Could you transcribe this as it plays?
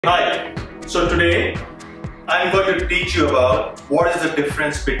Hi, so today I'm going to teach you about what is the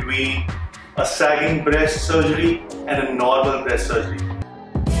difference between a sagging breast surgery and a normal breast surgery.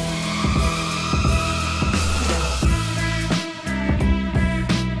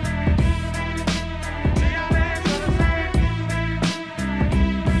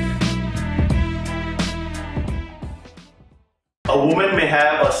 A woman may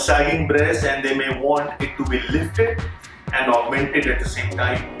have a sagging breast and they may want it to be lifted and augmented at the same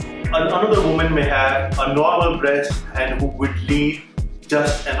time. Another woman may have a normal breast and who would need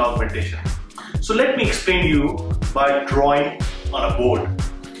just an augmentation. So let me explain you by drawing on a board.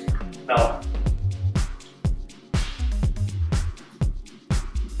 Now,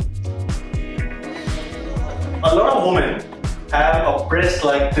 a lot of women have a breast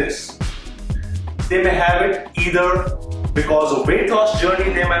like this. They may have it either because of weight loss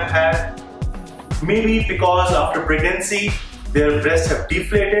journey they might have, maybe because after pregnancy their breasts have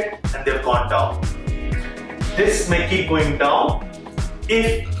deflated and they've gone down. This may keep going down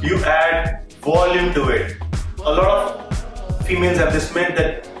if you add volume to it. A lot of females have this myth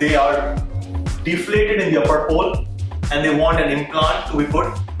that they are deflated in the upper pole and they want an implant to be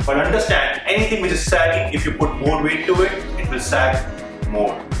put. But understand, anything which is sagging, if you put more weight to it, it will sag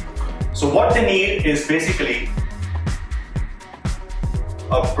more. So what they need is basically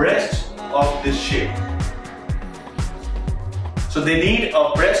a breast of this shape. So they need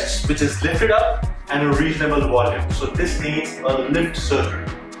a breast which is lifted up and a reasonable volume. So this needs a lift surgery.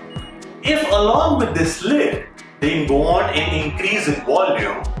 If along with this lift, they can go on and increase in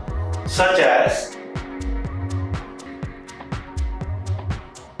volume, such as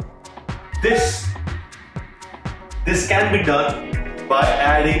this. This can be done by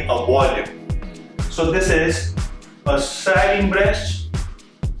adding a volume. So this is a sagging breast.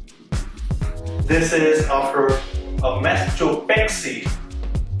 This is after a Mastopexy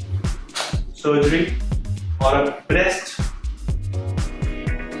surgery or a breast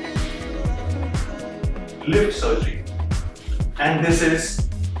lift surgery, and this is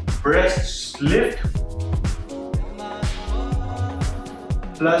breast lift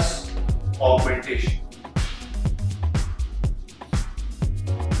plus augmentation.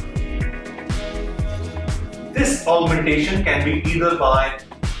 This augmentation can be either by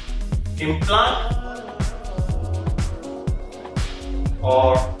implant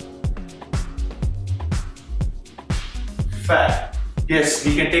or fat. Yes,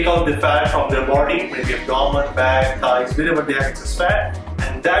 we can take out the fat from their body, maybe abdomen, back, thighs, wherever they have excess fat,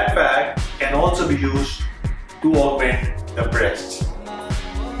 and that fat can also be used to augment the breasts.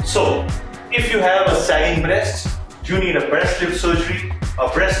 So, if you have a sagging breast, you need a breast lift surgery. A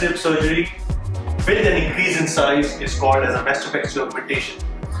breast lift surgery with an increase in size is called as a Mastopexy augmentation.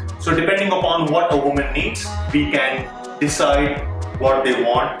 So depending upon what a woman needs, we can decide what they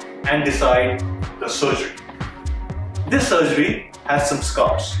want and decide the surgery. This surgery has some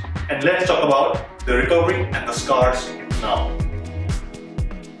scars, and let's talk about the recovery and the scars now.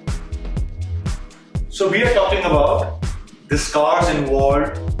 So we are talking about the scars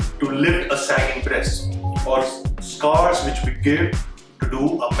involved to lift a sagging breast, or scars which we give to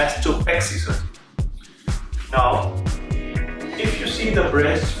do a Mastopexy surgery. Now, if you see the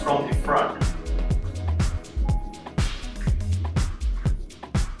breast from the front,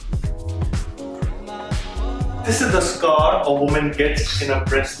 this is the scar a woman gets in a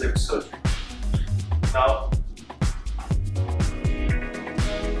breast lift surgery. Now,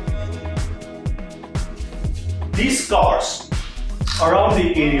 these scars around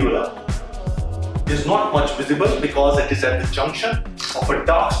the areola is not much visible because it is at the junction of a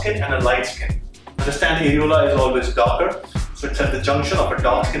dark skin and a light skin. Understand, the areola is always darker, so it's at the junction of a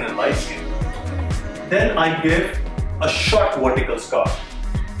dark skin and light skin. Then I give a short vertical scar.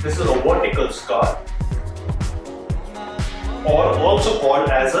 This is a vertical scar, or also called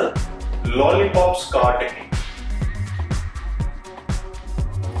as a lollipop scar technique.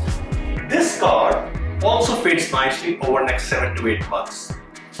 This scar also fades nicely over next 7 to 8 months.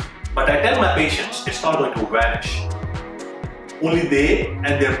 But I tell my patients it's not going to vanish. Only they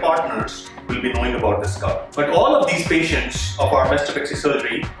and their partners will be knowing about this scar. But all of these patients of our Mastopexy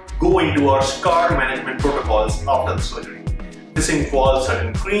surgery go into our scar management protocols after the surgery. This involves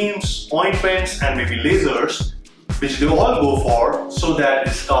certain creams, ointments, and maybe lasers, which they all go for so that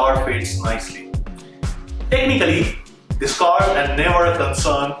the scar fades nicely. Technically, the scars are never a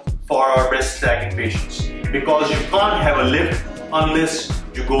concern for our breast sagging patients because you can't have a lift unless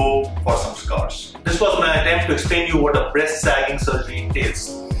you go for some scars. This was my attempt to explain you what a breast sagging surgery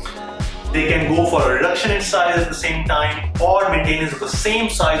entails. They can go for a reduction in size at the same time, or maintenance of the same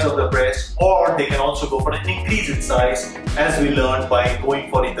size of the breast, or they can also go for an increase in size, as we learned by going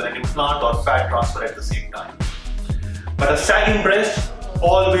for either an implant or fat transfer at the same time. But a sagging breast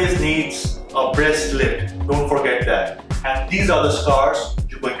always needs a breast lift. Don't forget that. And these are the scars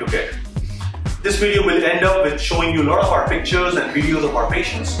you're going to get. This video will end up with showing you a lot of our pictures and videos of our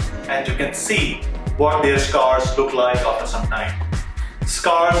patients, and you can see what their scars look like after some time.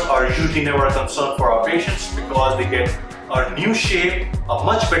 Scars are usually never a concern for our patients because they get a new shape, a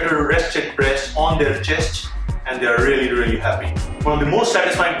much better rested breast on their chest, and they are really happy. One of the most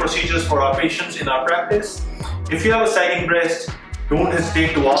satisfying procedures for our patients in our practice. If you have a sagging breast, don't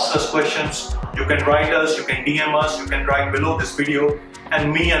hesitate to ask us questions. You can write us, you can DM us, you can write below this video,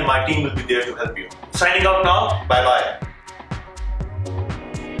 and me and my team will be there to help you. Signing out now, bye bye.